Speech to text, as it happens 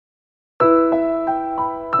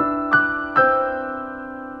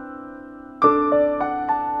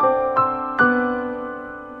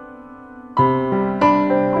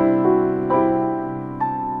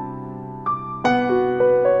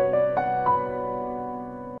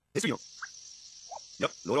This video.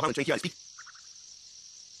 Yep, no harm in change here I speak.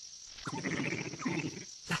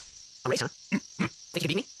 A race, huh? Think you can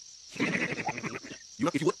beat me? You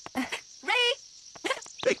up if you would. Ray!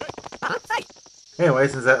 Hey! Hey! Anyway,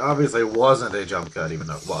 since that obviously wasn't a jump cut, even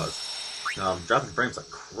though it was, dropping frames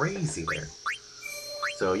like crazy there.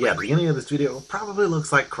 So yeah, the beginning of this video probably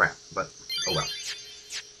looks like crap, but oh well.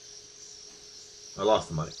 I lost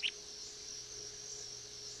the money.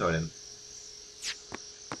 No, I didn't.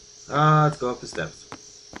 Let's go up the steps.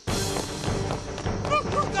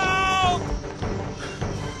 Go!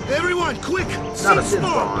 Everyone, quick! Not a sin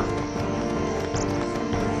spawn.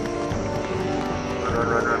 Run, run,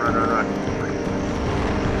 run, run, run, run, run.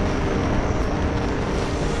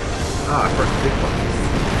 Ah, first big buckets.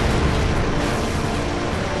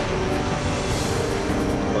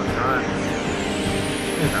 One time.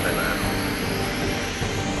 It's not that bad.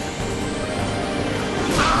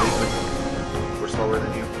 We're slower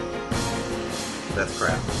than you. That's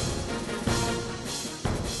crap.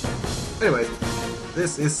 Anyways,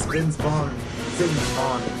 this is Sin Spawn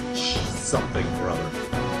something or other.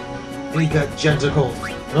 We got gentacles.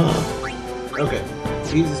 Ugh. Okay,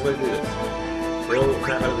 the easiest way to do this. Kill the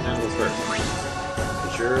crap out of the tentacles first. Be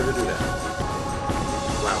sure to do that.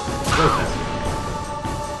 Wow, so fast.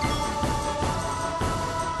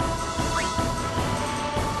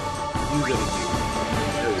 Use it as you.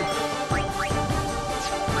 There you go.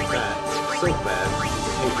 That so fast you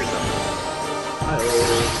can hate yourself.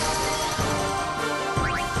 Hi-oh.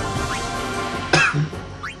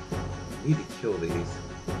 Need to kill these.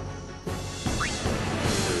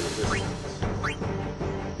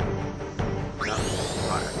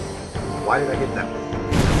 Why did I get that one?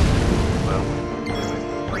 Well,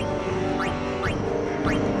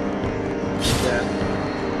 that.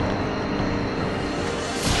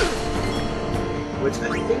 Which I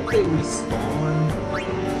think they respawn,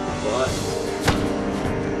 but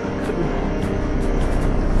I could be wrong.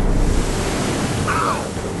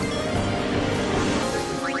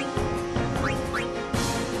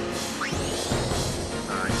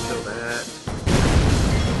 Alright, kill that.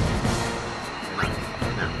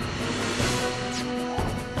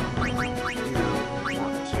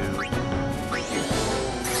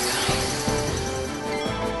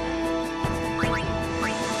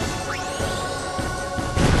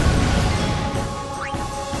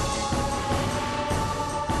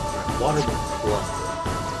 Water cluster.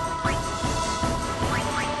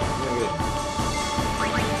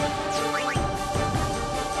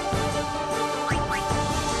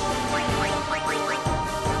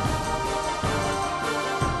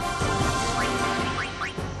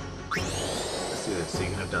 Let's do this so you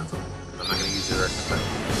can have done something. I'm not going to use the rest of the time.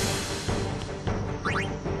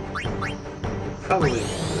 Probably use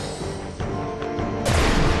this.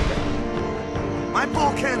 My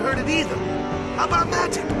ball can't hurt it either. How about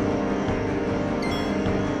magic?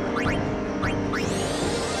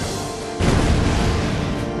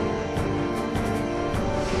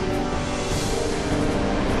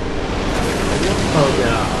 Oh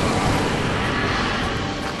yeah.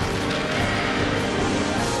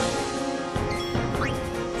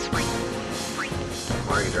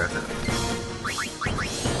 Why are you drafting?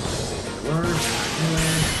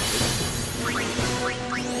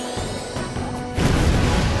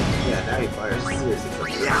 Yeah, now you fire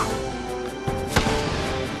seriously. Yeah.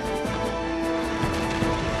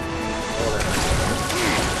 Oh,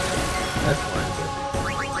 that's fine.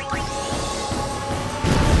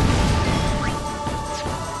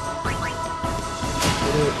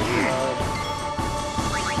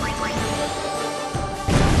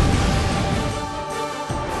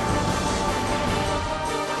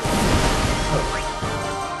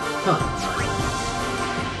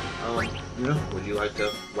 Would you like to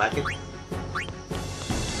whack it?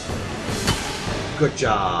 Good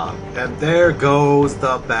job. And there goes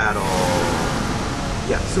the battle.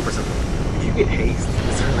 Yeah, super simple. If you get haste,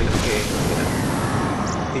 it's really okay.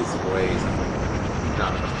 Piece of ways.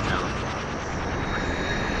 Not enough talent.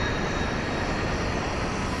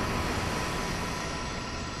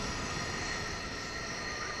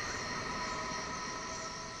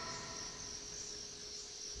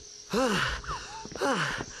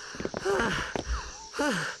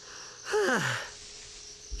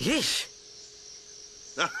 Yeesh.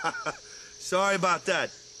 Sorry about that.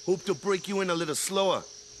 Hope to break you in a little slower.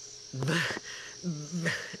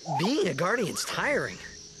 Being a guardian's tiring.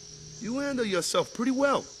 You handle yourself pretty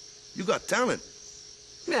well. You got talent.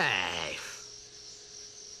 Hey.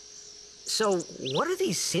 So, what are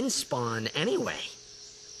these Sin Spawn anyway?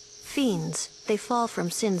 Fiends. They fall from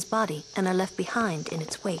Sin's body and are left behind in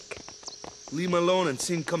its wake. Leave him alone and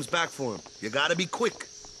Sin comes back for him. You gotta be quick.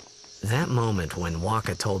 That moment when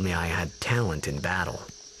Waka told me I had talent in battle,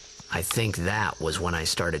 I think that was when I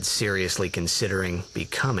started seriously considering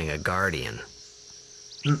becoming a guardian.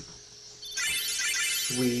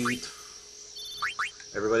 Sweet.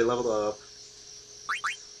 Everybody leveled up.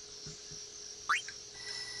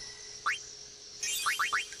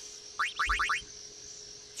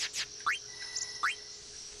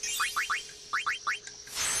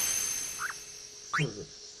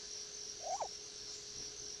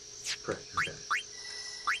 Okay.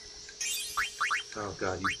 Oh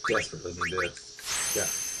god, you desperately need this. Yeah.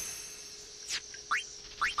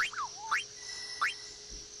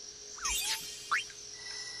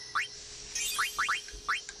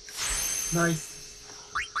 Nice.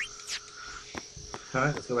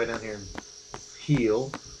 Alright, let's go right down here and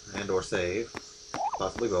heal and or save.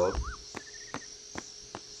 Possibly both.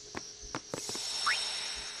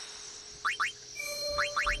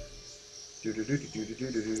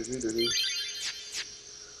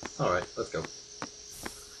 Alright, let's go.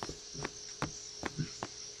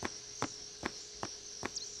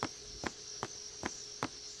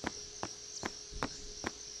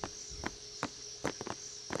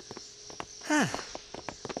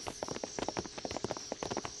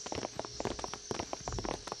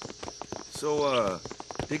 So,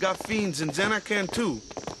 they got fiends in Xanarkand too?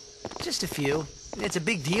 Just a few. It's a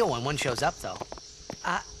big deal when one shows up, though.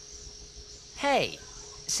 Hey,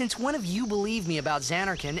 since when have you believed me about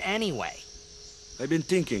Xanarkand anyway? I've been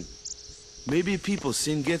thinking, maybe people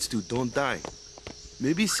Sin gets to don't die.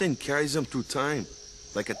 Maybe Sin carries them through time,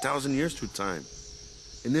 like 1,000 years through time.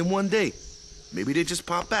 And then one day, maybe they just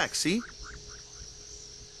pop back, see?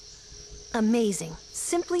 Amazing.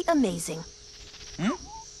 Simply amazing.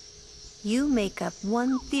 You make up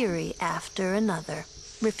one theory after another,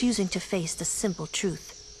 refusing to face the simple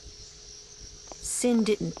truth. Sin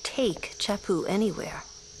didn't take Chappu anywhere.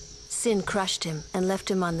 Sin crushed him and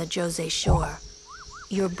left him on the Jose shore.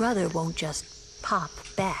 Your brother won't just pop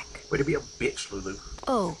back. Way to be a bitch, Lulu.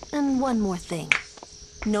 Oh, and one more thing.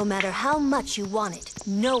 No matter how much you want it,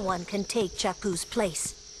 no one can take Chappu's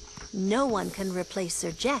place. No one can replace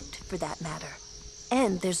Sir Jekt, for that matter.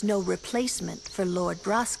 And there's no replacement for Lord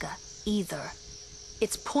Braska, either.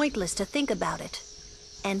 It's pointless to think about it.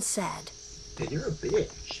 And sad. Then you're a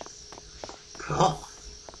bitch. God.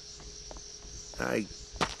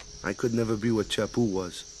 I could never be what Chappu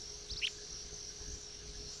was.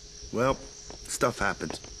 Well, stuff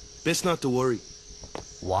happens. Best not to worry.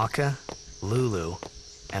 Waka, Lulu,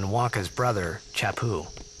 and Waka's brother, Chappu.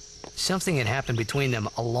 Something had happened between them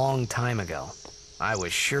a long time ago. I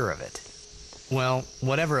was sure of it. Well,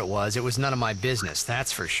 whatever it was none of my business,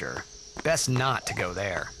 that's for sure. Best not to go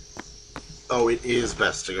there. Oh, it is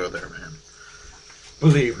best to go there, man.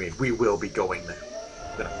 Believe me, we will be going there.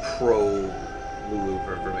 I'm gonna probe Lulu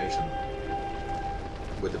for information.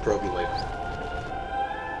 With the probulator.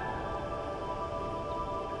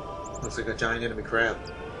 Looks like a giant enemy crab.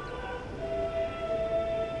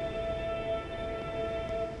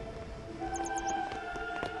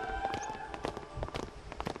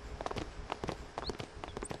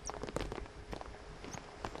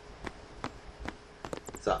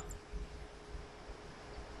 What's up?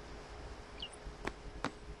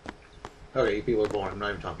 Okay, you people are born. I'm not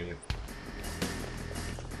even talking to you.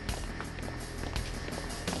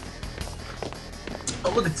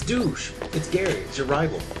 Oh, look, it's Douche. It's Gary. It's your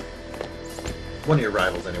rival. One of your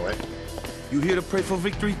rivals, anyway. You here to pray for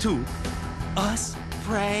victory too? Us?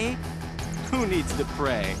 Pray? Who needs to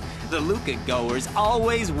pray? The Luca goers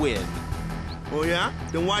always win. Oh yeah?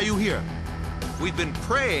 Then why you here? We've been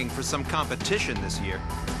praying for some competition this year.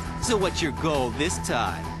 So what's your goal this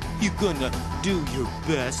time? You gonna do your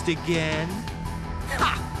best again?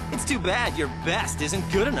 Ha! It's too bad your best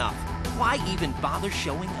isn't good enough. Why even bother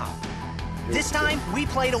showing up? This time, we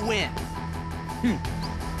play to win.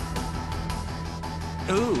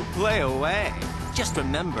 Ooh, play away. Just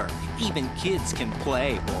remember, even kids can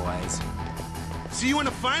play, boys. See you in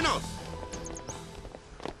the finals!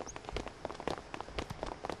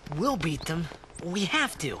 We'll beat them. We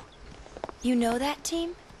have to. You know that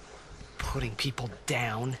team? Putting people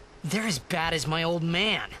down. They're as bad as my old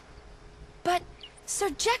man. But Sir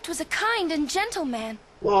Jekt was a kind and gentle man.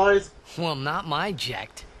 Lies. Well, not my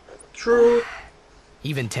Jekt. True.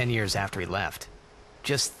 Even 10 years after he left.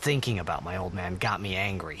 Just thinking about my old man got me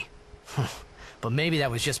angry. But maybe that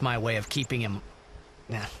was just my way of keeping him...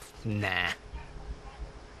 Nah.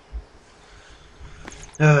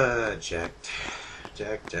 Jack.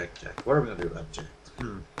 What are we gonna do about Jack?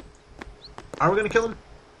 Are we gonna kill him?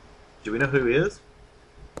 Do we know who he is?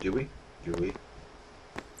 Do we?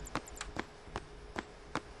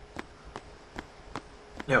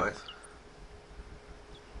 Anyways.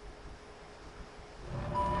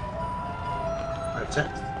 I have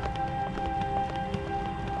text.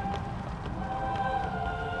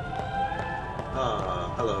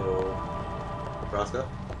 Hello. Braska?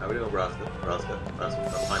 How we doing, Braska? Braska? That's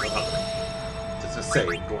fine, no happening. Just a save,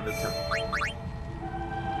 going to the temple.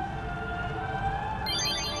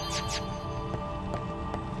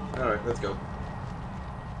 Alright, let's go.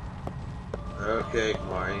 Okay,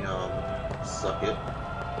 Kamari, suck it.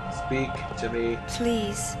 Speak to me.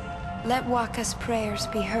 Please, let Waka's prayers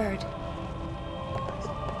be heard.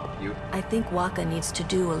 You. I think Waka needs to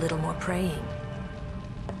do a little more praying.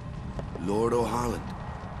 Lord O'Holland,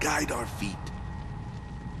 guide our feet.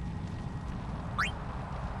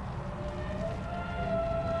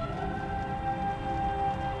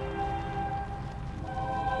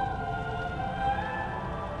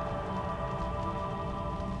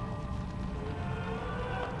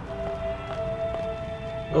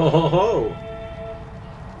 Oh ho ho!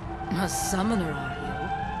 A summoner, are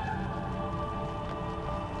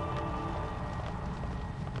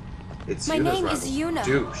you? It's My Yuna's name rival. is Yuna.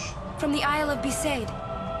 Douche. From the Isle of Besaid.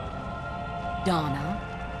 Donna?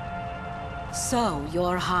 So,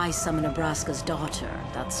 you're High Summoner Braska's daughter.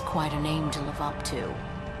 That's quite a name to live up to.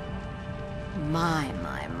 My.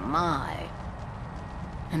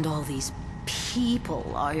 And all these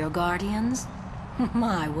people are your guardians?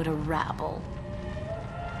 My, what a rabble.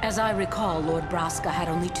 As I recall, Lord Braska had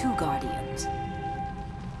only 2 guardians.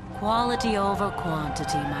 Quality over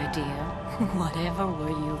quantity, my dear. Whatever were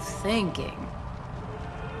you thinking?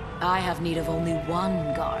 I have need of only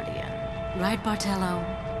 1 guardian. Right, Bartello?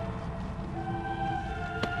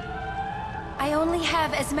 I only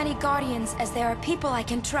have as many guardians as there are people I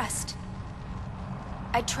can trust.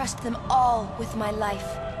 I trust them all with my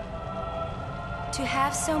life. To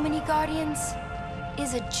have so many guardians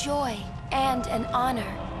is a joy and an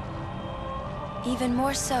honor. Even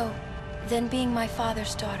more so than being my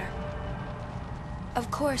father's daughter.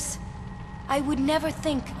 Of course, I would never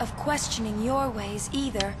think of questioning your ways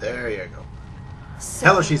either. There you go. So,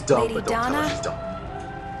 Tell her she's dumb, Lady but don't tell Donna, her she's dumb.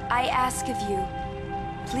 I ask of you,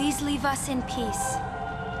 please leave us in peace.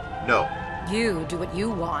 No. You do what you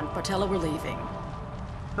want, Bartello, we're leaving.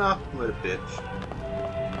 Ah, little bitch.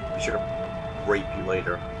 Be sure to rape you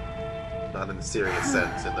later. Not in the serious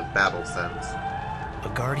sense, in the battle sense. A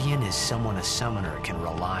guardian is someone a summoner can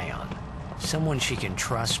rely on. Someone she can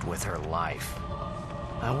trust with her life.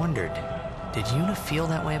 I wondered, did Yuna feel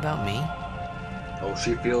that way about me? Oh,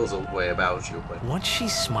 she feels a way about you, but What's she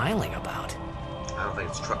smiling about? I don't think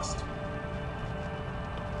it's trust.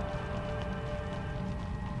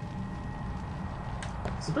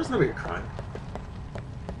 Is the person over here crying?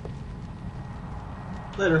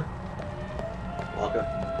 Later. Waka.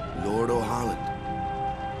 Lord O'Holland.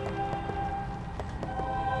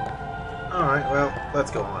 Alright, well,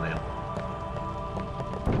 let's go on in.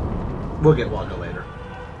 We'll get Waka later.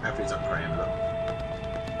 After he's done praying it up.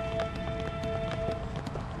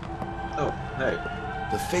 Oh, hey.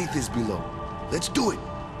 The faith is below. Let's do it.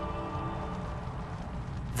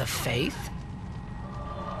 The faith?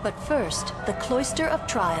 But first, the Cloister of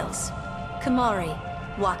Trials. Kamari,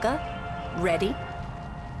 Waka, ready?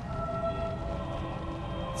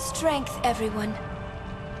 Strength, everyone.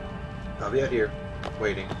 I'll be out here,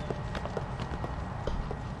 waiting.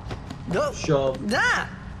 No. Shove. Ah!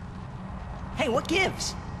 Hey, what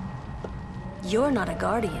gives? You're not a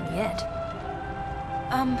guardian yet.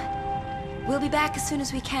 We'll be back as soon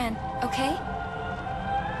as we can, okay?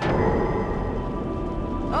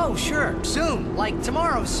 Oh, sure. Soon. Like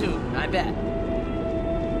tomorrow soon, I bet.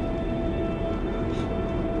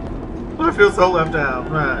 I feel so left out.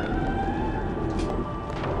 Right.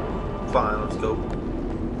 Fine, let's go.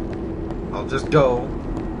 I'll just go.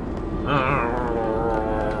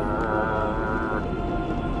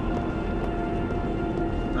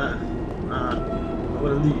 I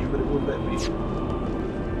want to leave, but it won't let me.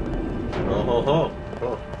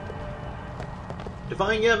 Oh.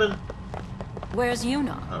 Defying Yevon. Where's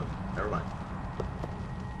Yuna? Oh, never mind.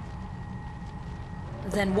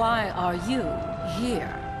 Then why are you here?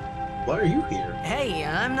 Why are you here? Hey,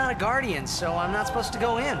 I'm not a guardian, so I'm not supposed to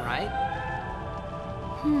go in, right?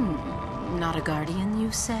 Not a guardian,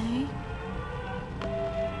 you say?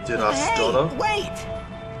 Did I Hey, stutter? wait!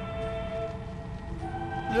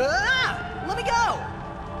 Ah! Let me go!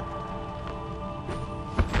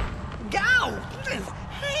 Go!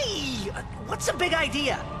 Hey! What's a big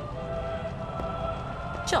idea?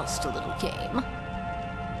 Just a little game.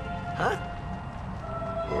 Huh?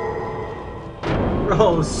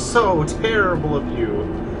 Oh, so terrible of you.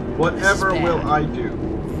 Whatever This is will bad. I do?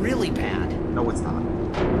 Really bad. No, it's not.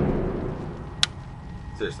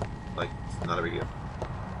 Seriously. Like, it's not a big deal.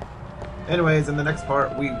 Anyways, in the next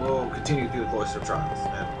part, we will continue through the Cloister Trials,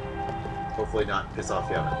 and hopefully not piss off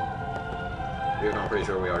Yevon. Even though I'm pretty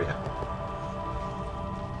sure we already have.